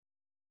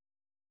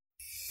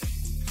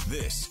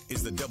This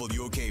is the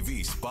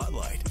WOKV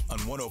Spotlight on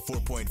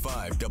 104.5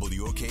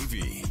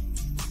 WOKV.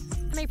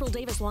 I'm April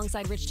Davis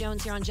alongside Rich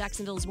Jones here on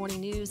Jacksonville's Morning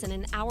News. And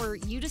in our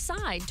You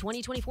Decide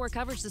 2024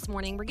 coverage this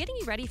morning, we're getting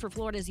you ready for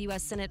Florida's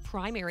U.S. Senate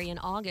primary in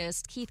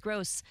August. Keith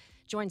Gross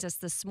joins us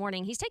this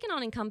morning. He's taken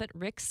on incumbent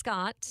Rick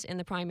Scott in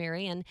the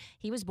primary, and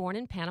he was born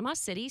in Panama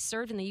City,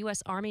 served in the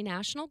U.S. Army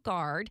National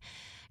Guard.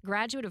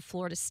 Graduate of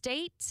Florida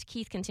State,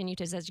 Keith continued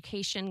his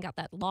education, got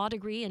that law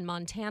degree in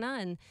Montana,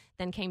 and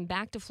then came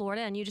back to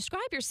Florida. And you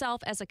describe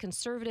yourself as a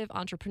conservative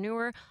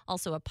entrepreneur,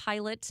 also a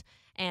pilot,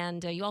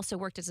 and you also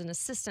worked as an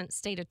assistant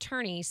state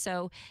attorney.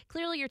 So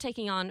clearly you're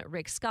taking on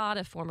Rick Scott,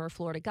 a former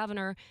Florida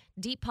governor,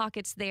 deep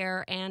pockets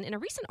there. And in a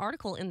recent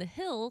article in The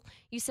Hill,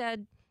 you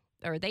said,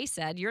 or they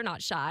said, you're not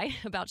shy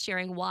about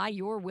sharing why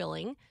you're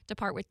willing to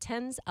part with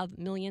tens of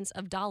millions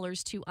of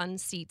dollars to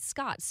unseat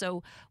Scott.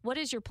 So what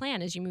is your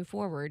plan as you move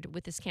forward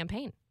with this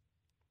campaign?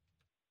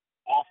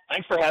 Well,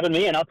 thanks for having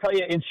me. And I'll tell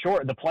you, in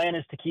short, the plan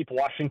is to keep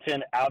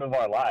Washington out of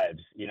our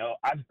lives. You know,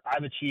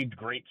 I've achieved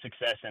great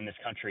success in this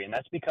country, and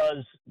that's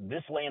because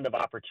this land of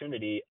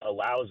opportunity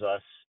allows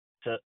us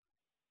to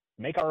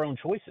make our own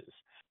choices.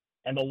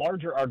 And the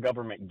larger our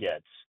government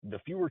gets, the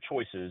fewer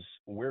choices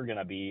we're going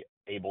to be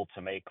able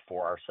to make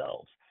for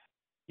ourselves.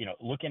 You know,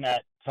 looking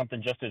at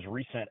something just as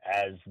recent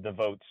as the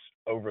votes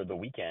over the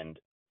weekend,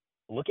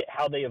 look at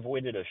how they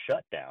avoided a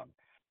shutdown.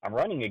 I'm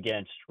running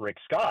against Rick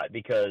Scott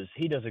because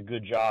he does a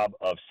good job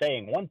of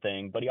saying one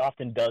thing, but he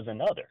often does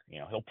another.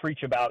 You know, he'll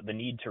preach about the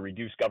need to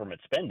reduce government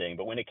spending,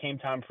 but when it came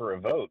time for a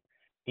vote,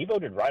 he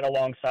voted right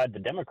alongside the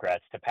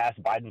Democrats to pass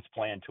Biden's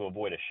plan to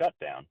avoid a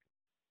shutdown.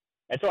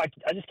 And so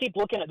I just keep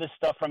looking at this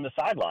stuff from the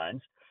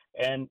sidelines,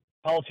 and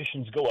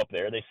politicians go up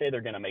there, they say they're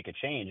going to make a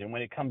change, and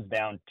when it comes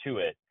down to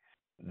it,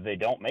 they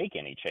don't make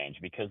any change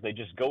because they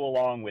just go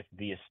along with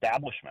the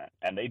establishment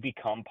and they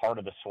become part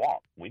of the swamp.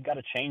 We've got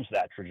to change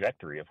that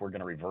trajectory if we're going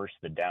to reverse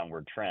the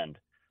downward trend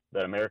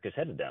that America's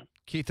headed down.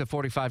 Keith, the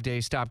 45-day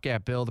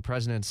stopgap bill the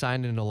president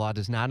signed into law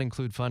does not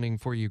include funding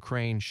for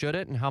Ukraine. Should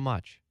it, and how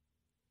much?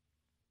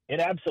 It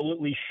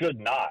absolutely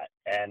should not.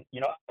 And, you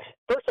know,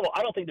 first of all,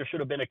 I don't think there should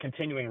have been a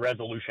continuing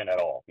resolution at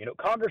all. You know,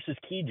 Congress's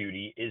key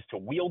duty is to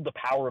wield the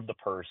power of the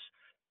purse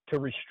to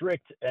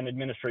restrict an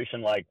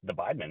administration like the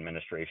Biden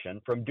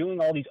administration from doing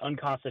all these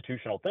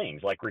unconstitutional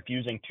things, like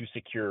refusing to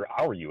secure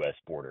our U.S.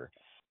 border.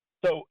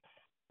 So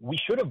we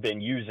should have been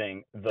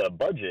using the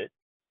budget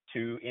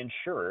to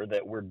ensure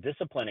that we're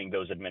disciplining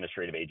those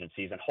administrative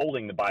agencies and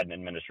holding the Biden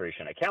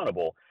administration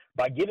accountable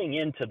by giving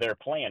in to their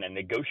plan and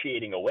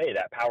negotiating away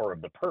that power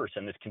of the purse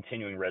in this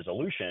continuing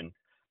resolution.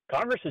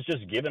 Congress has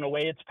just given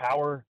away its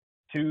power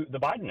to the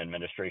Biden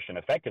administration,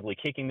 effectively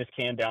kicking this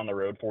can down the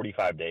road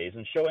 45 days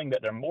and showing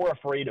that they're more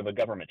afraid of a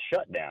government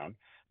shutdown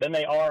than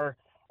they are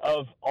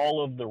of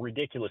all of the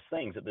ridiculous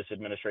things that this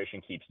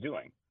administration keeps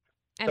doing.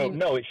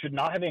 No, it should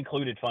not have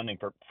included funding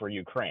for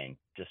Ukraine,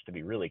 just to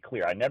be really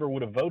clear. I never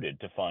would have voted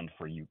to fund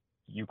for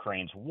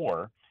Ukraine's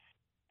war.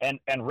 And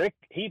Rick,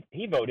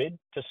 he voted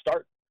to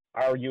start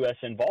our U.S.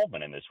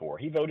 involvement in this war.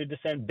 He voted to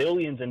send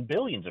billions and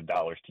billions of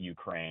dollars to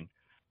Ukraine.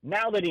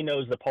 Now that he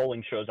knows the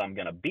polling shows I'm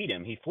going to beat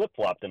him, he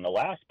flip-flopped in the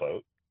last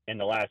vote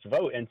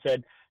and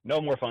said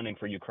no more funding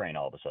for Ukraine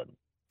all of a sudden.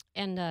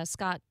 And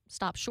Scott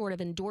stopped short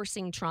of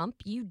endorsing Trump.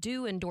 You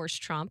do endorse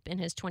Trump in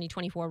his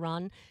 2024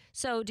 run.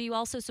 So do you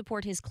also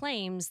support his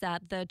claims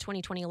that the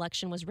 2020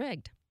 election was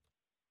rigged?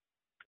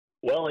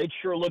 Well, it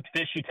sure looked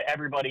fishy to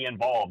everybody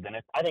involved. And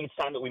I think it's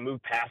time that we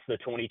move past the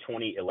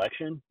 2020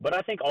 election. But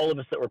I think all of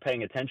us that were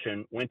paying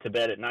attention went to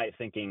bed at night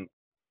thinking,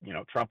 you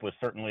know, Trump was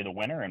certainly the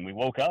winner. And we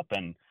woke up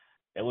and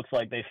it looks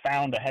like they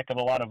found a heck of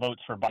a lot of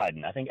votes for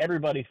Biden. I think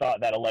everybody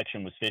thought that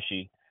election was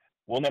fishy.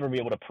 We'll never be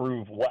able to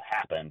prove what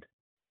happened.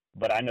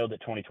 But I know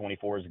that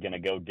 2024 is going to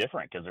go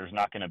different because there's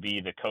not going to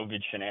be the COVID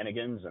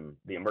shenanigans and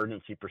the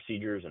emergency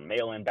procedures and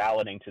mail-in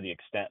balloting to the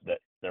extent that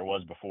there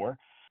was before.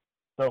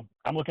 So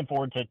I'm looking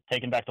forward to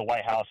taking back the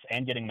White House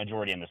and getting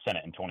majority in the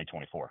Senate in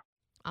 2024.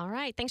 All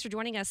right. Thanks for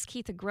joining us.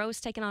 Keith Gross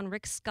taking on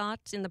Rick Scott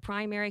in the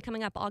primary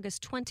coming up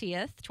August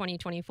 20th,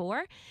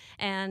 2024.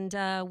 And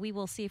we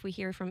will see if we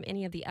hear from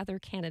any of the other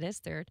candidates.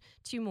 There are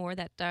two more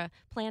that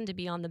plan to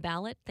be on the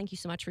ballot. Thank you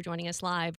so much for joining us live.